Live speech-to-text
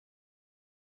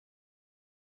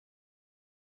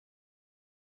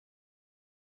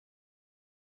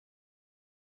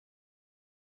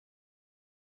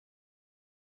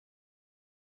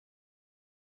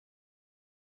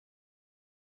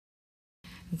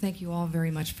and thank you all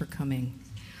very much for coming.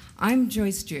 I'm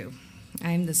Joyce Jew.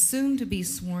 I'm the soon-to-be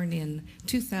sworn-in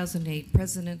 2008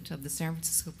 president of the San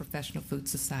Francisco Professional Food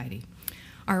Society.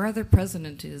 Our other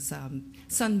president is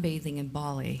sunbathing in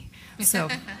Bali, so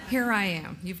here I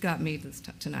am. You've got me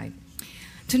tonight.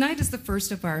 Tonight is the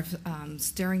first of our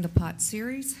Stirring the Pot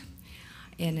series,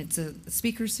 and it's a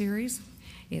speaker series.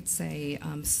 It's a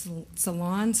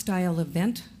salon-style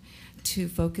event to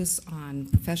focus on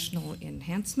professional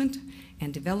enhancement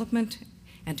and development,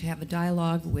 and to have a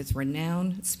dialogue with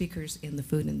renowned speakers in the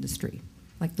food industry,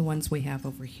 like the ones we have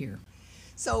over here.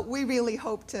 So we really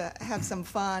hope to have some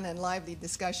fun and lively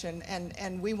discussion,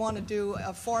 and we want to do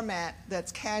a format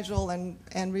that's casual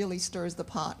and really stirs the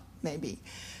pot, maybe.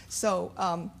 So,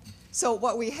 so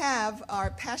what we have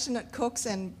are passionate cooks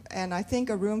and I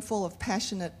think a room full of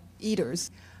passionate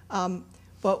eaters.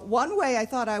 But one way I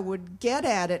thought I would get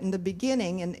at it in the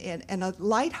beginning, in a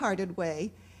lighthearted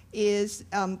way, is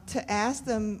to ask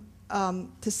them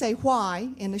to say why,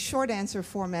 in a short answer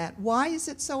format. Why is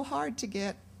it so hard to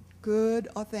get good,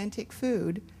 authentic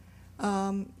food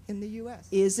in the U.S.?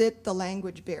 Is it the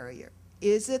language barrier?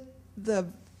 Is it the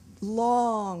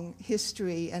long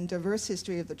history and diverse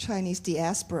history of the Chinese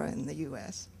diaspora in the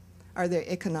U.S.? Are there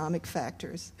economic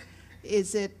factors?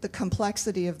 Is it the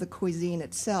complexity of the cuisine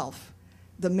itself,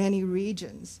 the many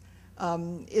regions?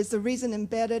 Is the reason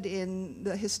embedded in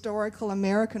the historical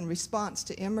American response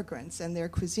to immigrants and their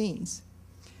cuisines?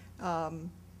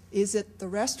 Is it the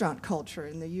restaurant culture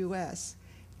in the U.S.,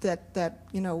 that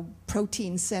you know,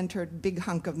 protein-centered big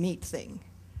hunk of meat thing?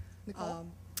 Nicole?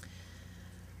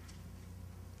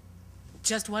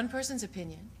 Just one person's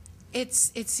opinion. It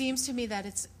seems to me that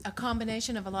it's a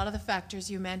combination of a lot of the factors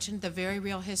you mentioned, the very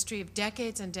real history of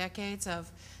decades and decades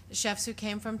of chefs who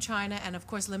came from China, and of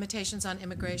course limitations on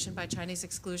immigration by Chinese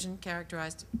exclusion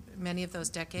characterized many of those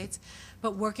decades.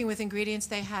 But working with ingredients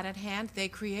they had at hand, they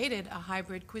created a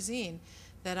hybrid cuisine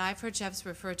that I've heard chefs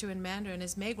refer to in Mandarin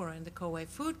as Meiguoren, the Koei,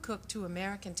 food cooked to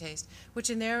American taste, which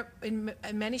in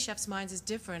many chefs' minds is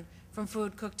different from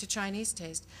food cooked to Chinese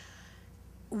taste.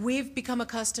 We've become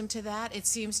accustomed to that. It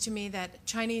seems to me that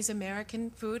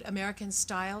Chinese-American food,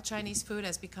 American-style Chinese food,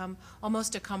 has become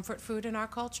almost a comfort food in our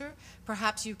culture.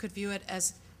 Perhaps you could view it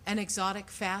as an exotic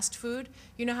fast food.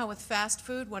 You know how with fast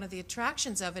food, one of the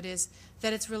attractions of it is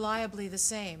that it's reliably the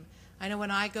same. I know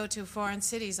when I go to foreign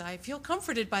cities, I feel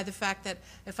comforted by the fact that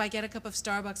if I get a cup of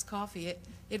Starbucks coffee,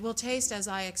 it will taste as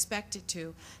I expect it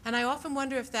to. And I often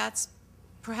wonder if that's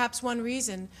perhaps one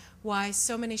reason why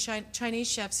so many Chinese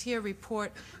chefs here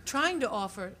report trying to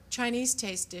offer Chinese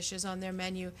taste dishes on their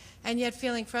menu and yet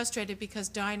feeling frustrated because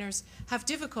diners have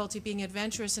difficulty being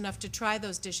adventurous enough to try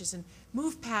those dishes and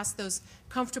move past those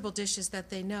comfortable dishes that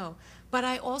they know. But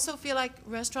I also feel like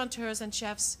restaurateurs and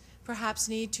chefs perhaps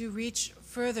need to reach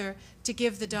further to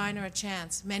give the diner a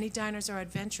chance. Many diners are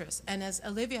adventurous, and as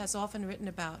Olivia has often written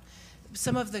about,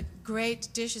 some of the great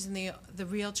dishes in the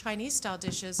real Chinese-style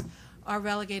dishes are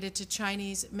relegated to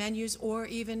Chinese menus or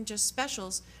even just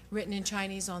specials written in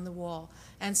Chinese on the wall.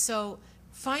 And so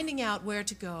finding out where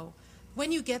to go,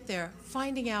 when you get there,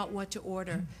 finding out what to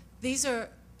order, these are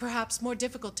perhaps more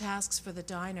difficult tasks for the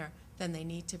diner than they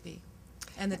need to be.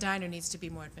 And the diner needs to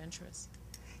be more adventurous.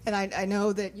 And I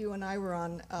know that you and I were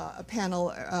on a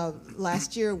panel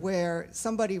last year where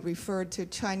somebody referred to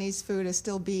Chinese food as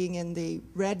still being in the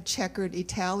red checkered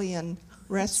Italian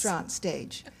restaurant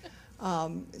stage.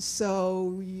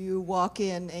 So you walk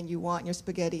in and you want your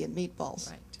spaghetti and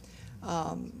meatballs.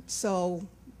 Right. So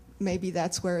maybe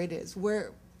that's where it is.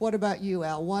 What about you,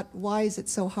 Al? Why is it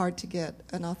so hard to get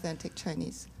an authentic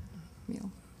Chinese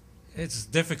meal? It's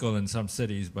difficult in some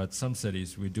cities, but some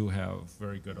cities we do have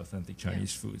very good authentic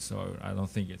Chinese food. So I don't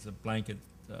think it's a blanket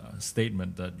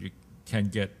statement that you can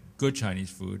get good Chinese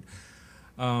food.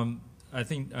 I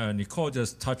think Nicole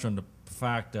just touched on the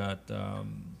fact that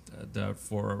that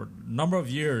for a number of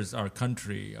years, our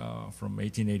country, from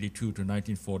 1882 to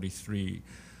 1943,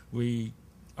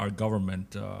 our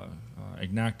government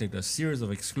enacted a series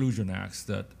of exclusion acts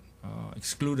that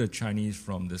excluded Chinese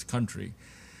from this country.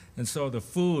 And so the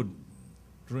food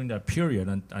during that period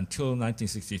until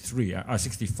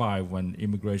 65, when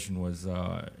immigration was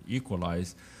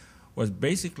equalized, was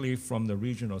basically from the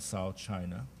region of South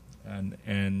China.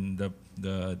 And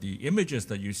the images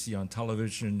that you see on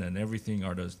television and everything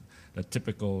are the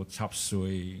typical chop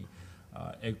suey,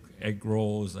 egg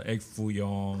rolls, egg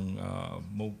fouillon,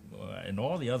 and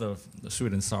all the other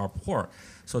sweet and sour pork.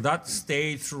 So that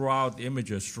stayed throughout the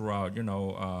images throughout,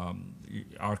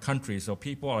 our country. So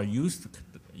people are used to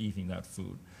eating that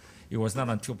food. it was not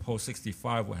until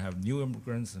post-65 we have new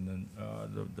immigrants and then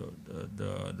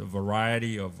the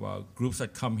variety of groups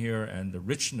that come here and the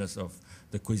richness of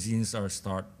the cuisines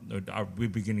we're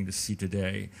beginning to see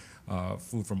today.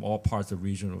 Food from all parts of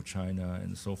regional China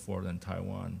and so forth and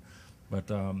Taiwan.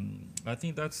 But I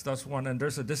think that's one, and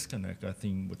there's a disconnect, I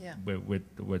think,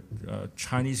 with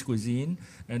Chinese cuisine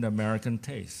and American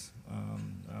taste.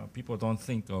 People don't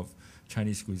think of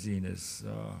Chinese cuisine as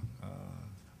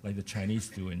like the Chinese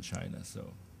do in China. So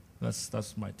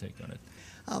that's my take on it.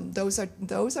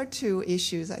 Those are two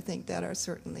issues I think that are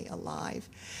certainly alive.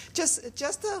 Just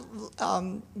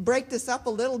to break this up a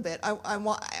little bit, I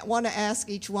want to ask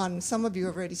each one. Some of you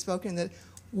have already spoken that.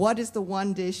 What is the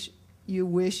one dish you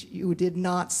wish you did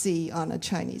not see on a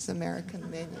Chinese American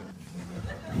menu?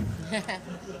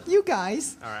 You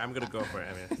guys. All right, I'm gonna go for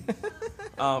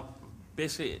it.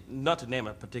 Basically, not to name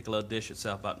a particular dish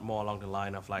itself, but more along the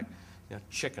line of like,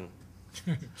 chicken.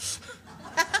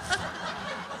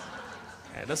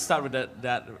 Let's start with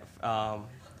that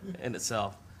in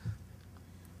itself.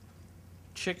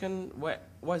 Chicken.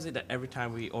 Why is it that every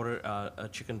time we order a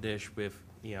chicken dish with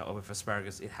with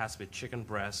asparagus, it has to be chicken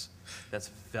breast that's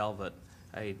velvet,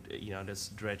 that's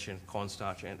drenched in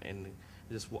cornstarch and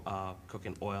just cooked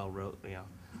in oil.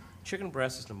 Chicken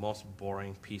breast is the most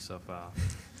boring piece of.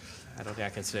 I don't think I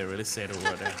can really say the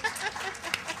word there.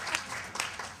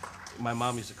 My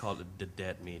mom used to call it the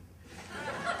dead meat.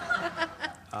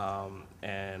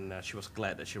 And she was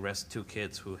glad that she raised two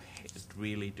kids who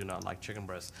really do not like chicken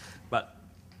breast. But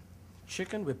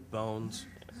chicken with bones,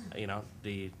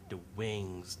 the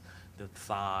wings, the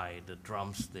thigh, the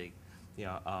drumstick,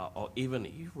 or even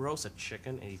you roast a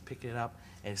chicken and you pick it up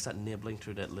and you start nibbling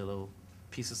through that little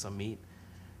pieces of meat,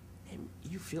 and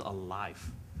you feel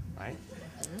alive, right?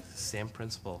 Same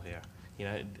principle here,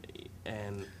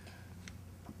 and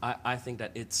I think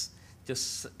that it's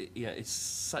just, it's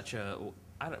such a,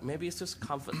 maybe it's just a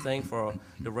comfort thing for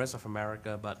the rest of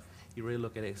America, but you really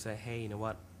look at it and say, hey, you know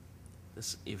what,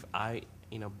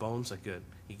 bones are good.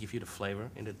 It gives you the flavor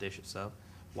in the dish itself.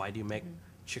 Why do you make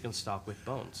chicken stock with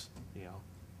bones?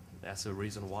 That's the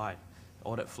reason why.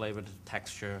 All that flavor, the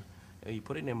texture, you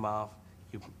put it in your mouth,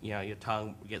 your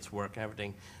tongue gets work,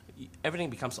 everything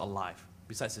becomes alive.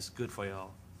 Besides, it's good for your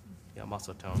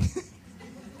muscle tone.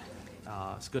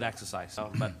 It's good exercise.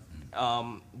 But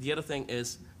the other thing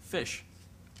is fish.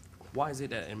 Why is it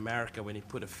that in America, when you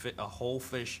put a whole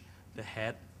fish, the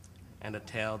head and the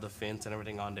tail, the fins and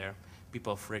everything on there,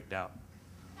 people are freaked out?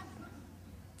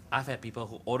 I've had people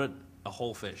who ordered a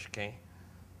whole fish, okay?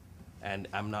 And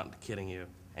I'm not kidding you.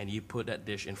 And you put that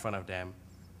dish in front of them,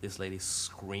 this lady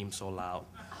screamed so loud,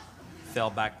 fell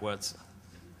backwards,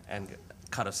 and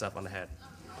cut herself on the head.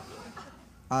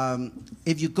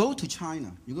 If you go to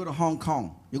China, you go to Hong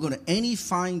Kong, you go to any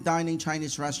fine dining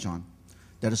Chinese restaurant,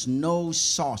 there is no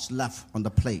sauce left on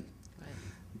the plate.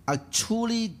 Right. A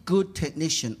truly good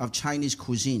technician of Chinese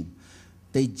cuisine,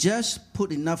 they just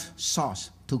put enough sauce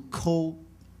to coat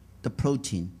the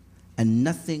protein and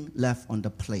nothing left on the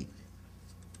plate.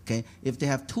 Okay? If they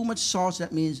have too much sauce,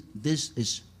 that means this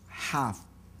is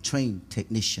half-trained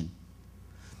technician.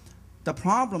 The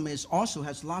problem also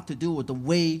has a lot to do with the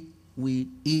way we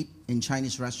eat in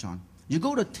Chinese restaurant. You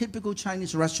go to a typical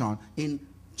Chinese restaurant in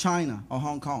China or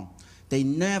Hong Kong, they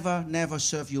never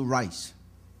serve you rice.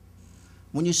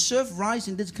 When you serve rice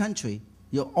in this country,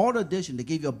 you order a dish and they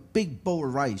give you a big bowl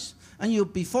of rice.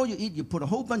 And before you eat, you put a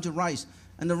whole bunch of rice,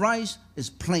 and the rice is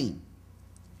plain.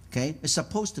 Okay? It's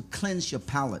supposed to cleanse your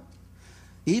palate.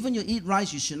 Even you eat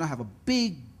rice, you should not have a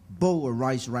big bowl of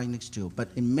rice right next to you. But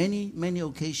in many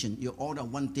occasions, you order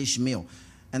one dish meal.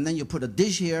 And then you put a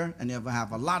dish here, and you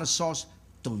have a lot of sauce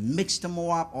to mix them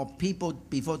all up. Or people,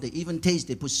 before they even taste,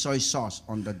 they put soy sauce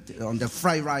on the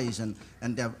fried rice. And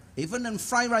even in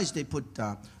fried rice, they put...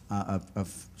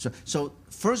 So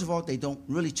first of all, they don't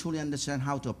really truly understand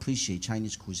how to appreciate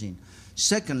Chinese cuisine.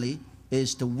 Secondly,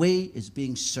 is the way it's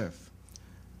being served.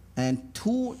 And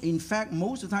in fact,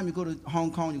 most of the time you go to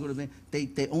Hong Kong, you go to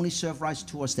they only serve rice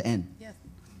towards the end. Yes.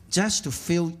 Just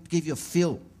to give you a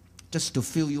feel, just to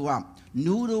fill you up.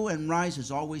 Noodle and rice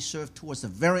is always served towards the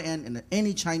very end in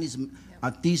any Chinese,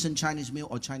 decent Chinese meal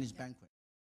or Chinese banquet.